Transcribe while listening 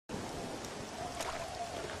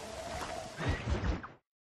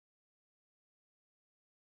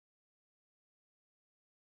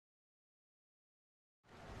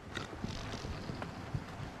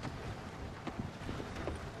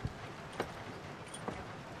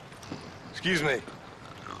Excuse me.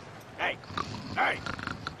 Hey, hey,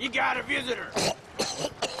 you got a visitor.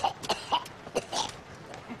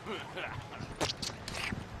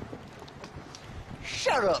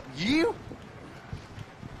 Shut up, you!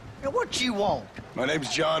 Now, what you want? My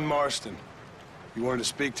name's John Marston. You wanted to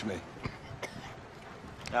speak to me.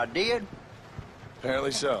 I did? Apparently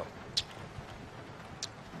so.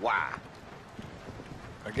 Why?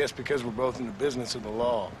 I guess because we're both in the business of the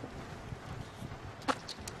law.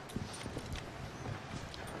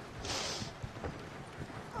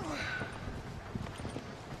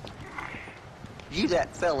 You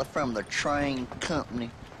that fella from the train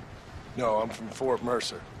company? No, I'm from Fort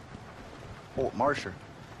Mercer. Fort Mercer?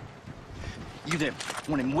 You them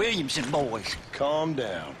one of them Williamson boys? Calm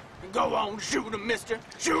down. Go on, shoot him, mister.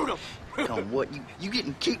 Shoot him. On what? You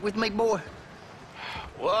getting cute with me, boy?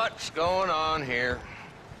 What's going on here?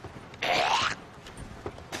 I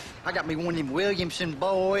got me one of them Williamson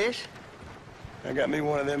boys. I got me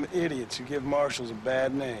one of them idiots who give marshals a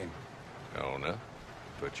bad name. Oh, no.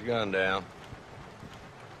 Put your gun down.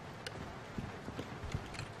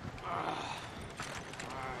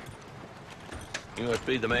 You must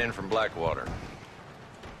be the man from Blackwater.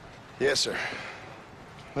 Yes, sir.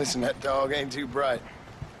 Listen, that dog ain't too bright.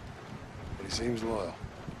 But he seems loyal.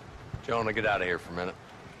 Jonah, get out of here for a minute.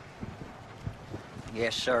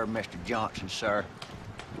 Yes, sir, Mr. Johnson, sir.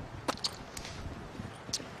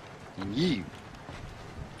 And you.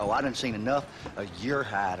 Oh, I done seen enough of your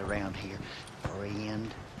hide around here,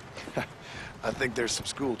 friend. I think there's some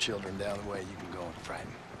school children down the way you can go and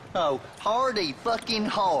frighten. Oh, hardy fucking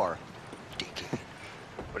har. Dickhead.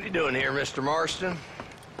 What are you doing here, Mr. Marston?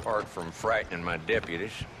 Apart from frightening my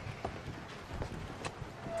deputies.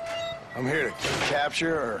 I'm here to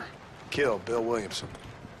capture or kill Bill Williamson.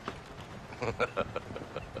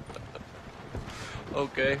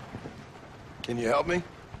 Okay. Can you help me?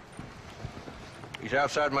 He's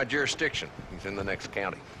outside my jurisdiction. He's in the next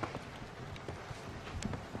county.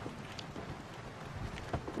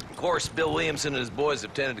 Of course, Bill Williamson and his boys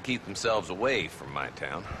have tended to keep themselves away from my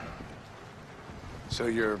town. So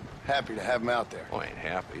you're happy to have him out there? Well, I ain't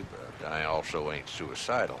happy, but I also ain't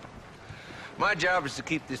suicidal. My job is to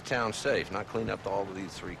keep this town safe, not clean up all of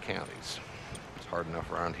these 3 counties. It's hard enough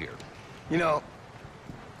around here. You know,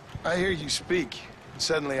 I hear you speak, and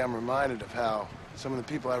suddenly I'm reminded of how some of the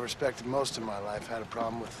people I respected most in my life had a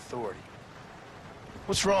problem with authority.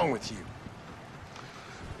 What's wrong with you?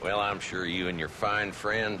 Well, I'm sure you and your fine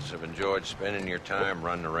friends have enjoyed spending your time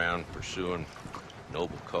running around pursuing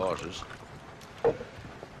noble causes.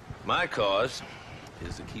 My cause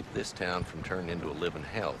is to keep this town from turning into a living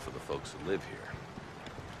hell for the folks that live here.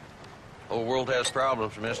 The whole world has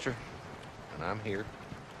problems, mister, and I'm here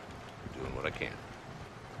doing what I can.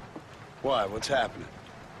 Why? What's happening?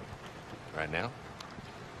 Right now,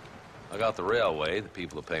 I got the railway, the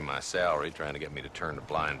people who pay my salary, trying to get me to turn a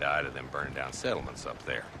blind eye to them burning down settlements up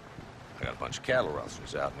there. I got a bunch of cattle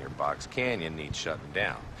rustlers out near Box Canyon needs shutting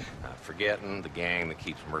down. Not forgetting the gang that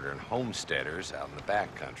keeps murdering homesteaders out in the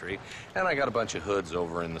back country. And I got a bunch of hoods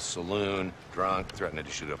over in the saloon, drunk, threatening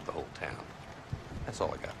to shoot up the whole town. That's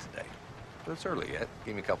all I got today. But it's early yet.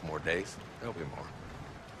 Give me a couple more days. There'll be more.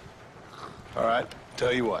 All right,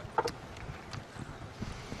 tell you what.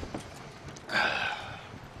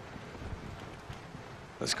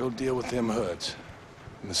 Let's go deal with them hoods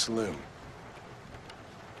in the saloon.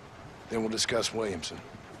 Then we'll discuss Williamson.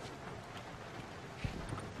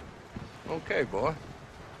 Okay, boy.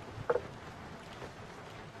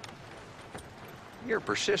 You're a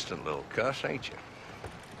persistent little cuss, ain't you?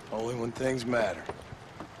 Only when things matter.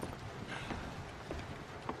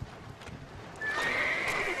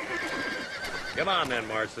 Come on then,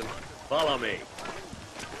 Marston. Follow me.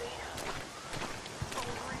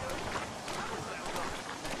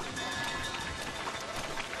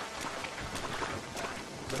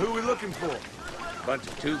 So who are we looking for? Bunch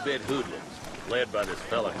of two-bit hoodlums, led by this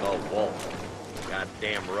fella called Walt.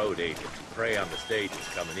 Goddamn road agents who prey on the stages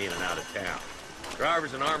coming in and out of town.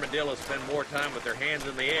 Drivers in Armadillo spend more time with their hands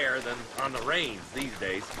in the air than on the reins these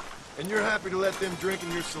days. And you're happy to let them drink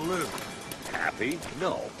in your saloon? Happy?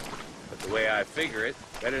 No. But the way I figure it,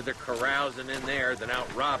 better they're carousing in there than out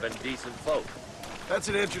robbing decent folk. That's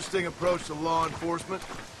an interesting approach to law enforcement.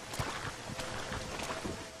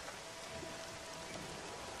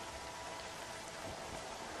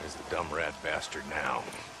 There's the dumb rat bastard now.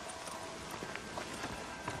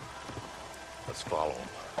 Let's follow him.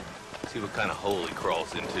 See what kind of hole he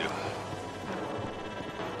crawls into.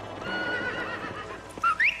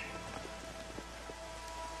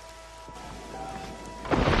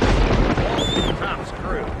 Tom's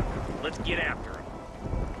crew. Let's get after him.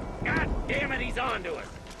 God damn it, he's on to us.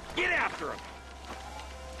 Get after him!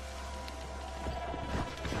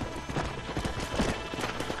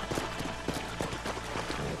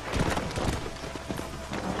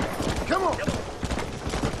 Come on!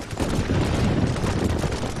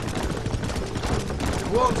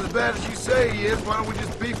 If Walton's as bad as you say he is, why don't we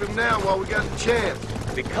just beef him now while we got the chance?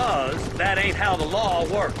 Because that ain't how the law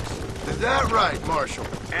works. Is that right, Marshal?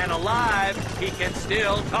 And alive, he can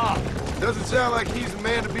still talk. Doesn't sound like he's a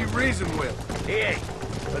man to be reasoned with. He ain't.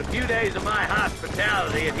 But a few days of my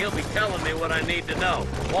hospitality, and he'll be telling me what I need to know.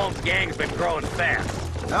 Walton's gang's been growing fast.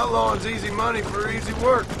 Outlawing's easy money for easy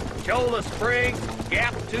work. Cholla Springs,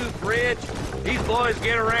 Gap Tooth Ridge, these boys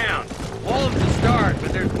get around. Walton's a start,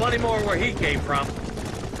 but there's plenty more where he came from.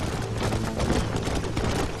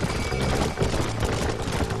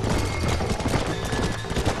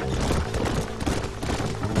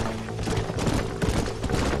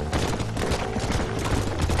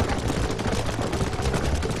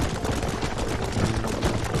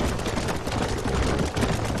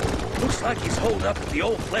 Looks like he's holed up at the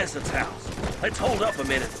old Pleasant's house. Let's hold up a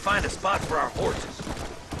minute and find a spot for our horses.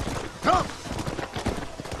 Come!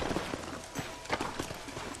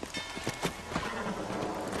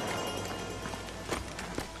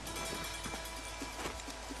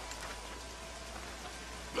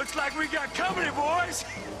 Looks like we got company, boys!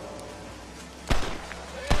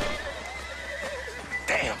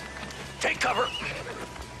 Damn. Take cover.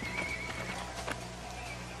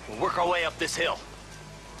 We'll work our way up this hill.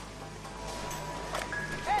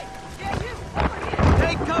 Hey! Yeah, you! Over here!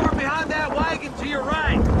 Take cover behind that wagon to your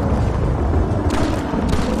right.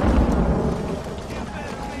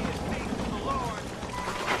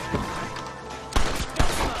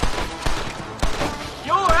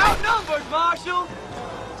 You're outnumbered, Marshal!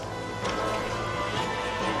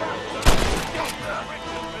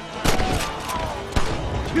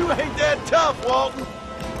 You ain't that tough, Walton.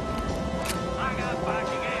 I got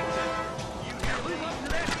barking answers. You can move up to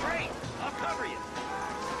that crate. I'll cover you.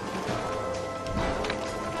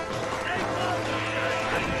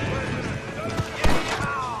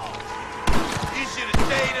 You should have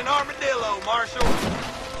stayed in Armadillo, Marshal.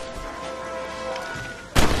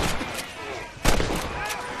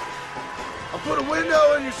 I'll put a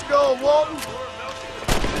window in your skull, Walton.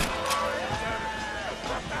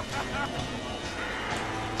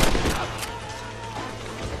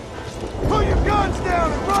 Put your guns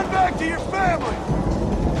down and run back to your family!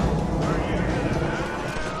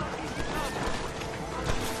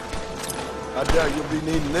 I doubt you'll be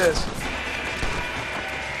needing this.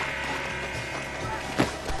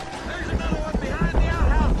 There's another one behind the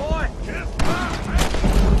outhouse, boy.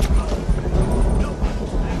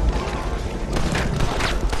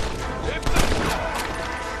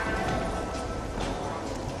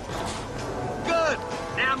 Good.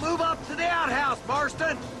 Now move up to the outhouse,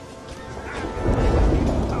 Marston.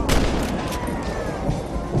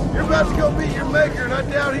 You're about to go meet your maker, and I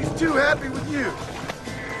doubt he's too happy with you.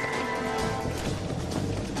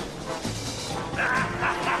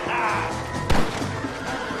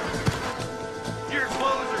 Your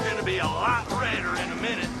clothes are gonna be a lot redder in a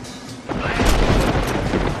minute.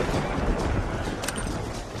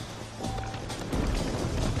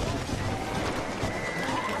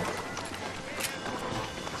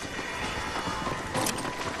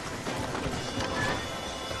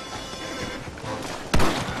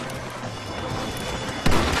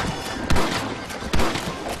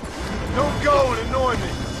 Don't go and annoy me.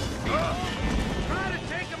 Try to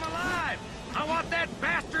take him alive. I want that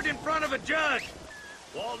bastard in front of a judge.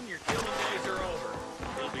 Walton, your killing days are over.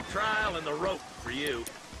 It'll be trial and the rope for you.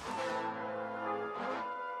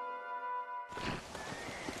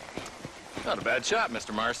 Not a bad shot,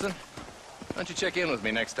 Mr. Marston. Why don't you check in with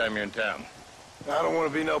me next time you're in town? I don't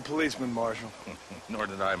want to be no policeman, Marshal. Nor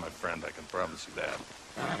did I, my friend, I can promise you that.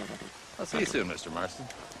 I'll see you soon, Mr. Marston.